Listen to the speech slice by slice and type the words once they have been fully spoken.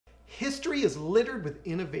history is littered with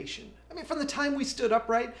innovation. I mean, from the time we stood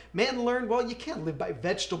upright, man learned, well, you can't live by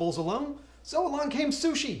vegetables alone. So along came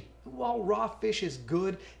sushi. While raw fish is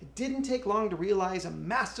good, it didn't take long to realize a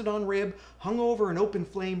mastodon rib hung over an open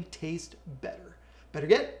flame tastes better. Better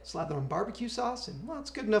yet, slather on barbecue sauce, and well, it's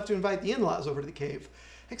good enough to invite the in-laws over to the cave.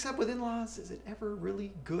 Except with in-laws, is it ever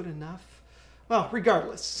really good enough? Well,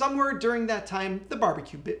 regardless, somewhere during that time, the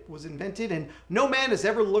barbecue bit was invented, and no man has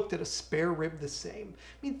ever looked at a spare rib the same.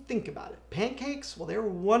 I mean, think about it. Pancakes, well, they were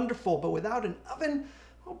wonderful, but without an oven,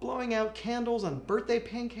 well, blowing out candles on birthday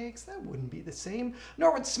pancakes, that wouldn't be the same.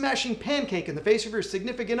 Nor would smashing pancake in the face of your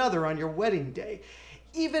significant other on your wedding day.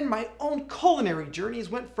 Even my own culinary journeys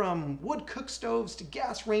went from wood cook stoves to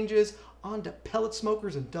gas ranges onto pellet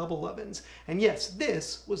smokers and double ovens. And yes,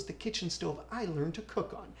 this was the kitchen stove I learned to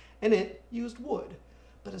cook on, and it used wood.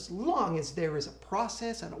 But as long as there is a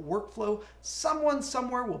process and a workflow, someone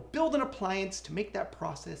somewhere will build an appliance to make that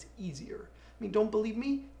process easier. I mean, don't believe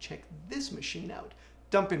me? Check this machine out.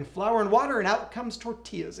 Dump in flour and water and out comes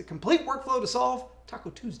tortillas, a complete workflow to solve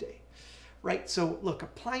Taco Tuesday. Right, so look,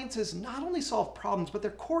 appliances not only solve problems, but their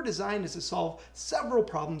core design is to solve several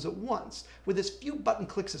problems at once with as few button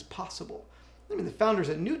clicks as possible. I mean, the founders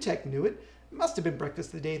at NewTek knew it. It must have been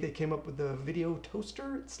breakfast the day they came up with the video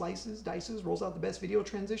toaster. It slices, dices, rolls out the best video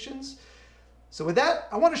transitions. So with that,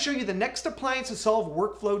 I want to show you the next appliance to solve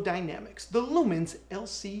workflow dynamics, the Lumens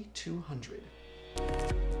LC-200.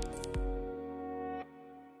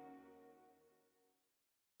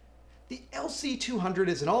 The LC-200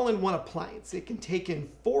 is an all-in-one appliance. It can take in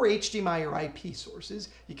 4 HDMI or IP sources.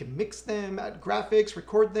 You can mix them, add graphics,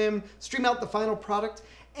 record them, stream out the final product,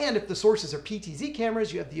 and if the sources are PTZ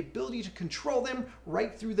cameras, you have the ability to control them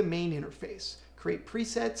right through the main interface. Create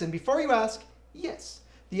presets, and before you ask, yes,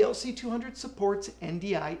 the LC-200 supports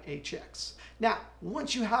NDI-HX. Now,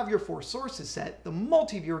 once you have your 4 sources set, the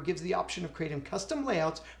multi-viewer gives the option of creating custom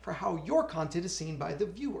layouts for how your content is seen by the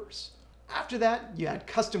viewers. After that, you add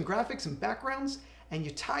custom graphics and backgrounds, and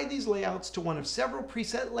you tie these layouts to one of several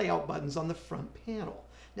preset layout buttons on the front panel.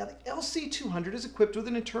 Now, the LC-200 is equipped with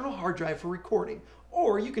an internal hard drive for recording,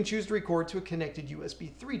 or you can choose to record to a connected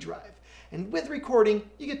USB 3 drive. And with recording,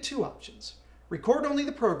 you get 2 options. Record only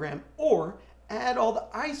the program, or add all the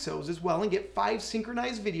ISOs as well and get 5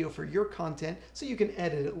 synchronized video for your content so you can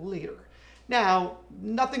edit it later. Now,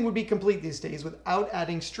 nothing would be complete these days without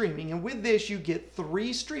adding streaming, and with this you get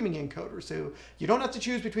 3 streaming encoders, so you don't have to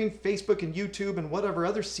choose between Facebook and YouTube and whatever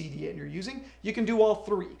other CDN you're using. You can do all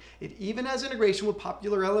 3. It even has integration with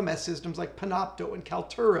popular LMS systems like Panopto and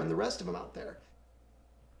Kaltura and the rest of them out there.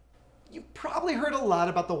 You've probably heard a lot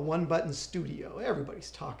about the one-button studio.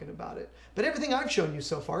 Everybody's talking about it. But everything I've shown you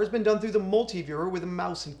so far has been done through the multi-viewer with a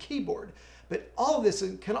mouse and keyboard. But all of this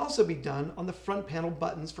can also be done on the front panel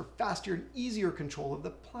buttons for faster and easier control of the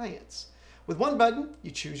appliance. With one button,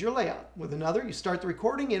 you choose your layout. With another, you start the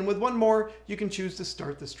recording, and with one more, you can choose to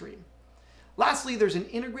start the stream. Lastly, there's an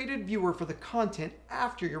integrated viewer for the content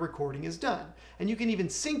after your recording is done. And you can even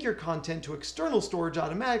sync your content to external storage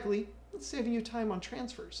automatically, saving you time on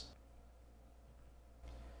transfers.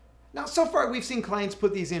 Now, so far we've seen clients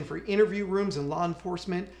put these in for interview rooms and law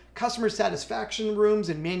enforcement, customer satisfaction rooms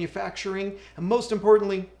and manufacturing, and most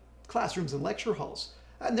importantly, classrooms and lecture halls.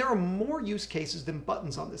 And there are more use cases than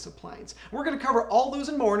buttons on this appliance. We're going to cover all those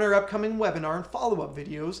and more in our upcoming webinar and follow-up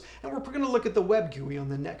videos, and we're going to look at the web GUI on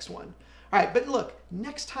the next one. All right, but look,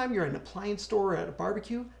 next time you're at an appliance store or at a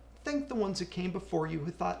barbecue, thank the ones that came before you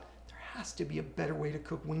who thought there has to be a better way to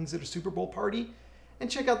cook wings at a Super Bowl party, and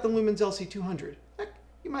check out the Lumens LC-200.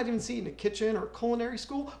 You might even see it in a kitchen or a culinary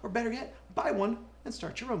school, or better yet, buy one and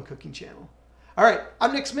start your own cooking channel. All right,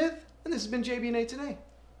 I'm Nick Smith, and this has been JB&A Today.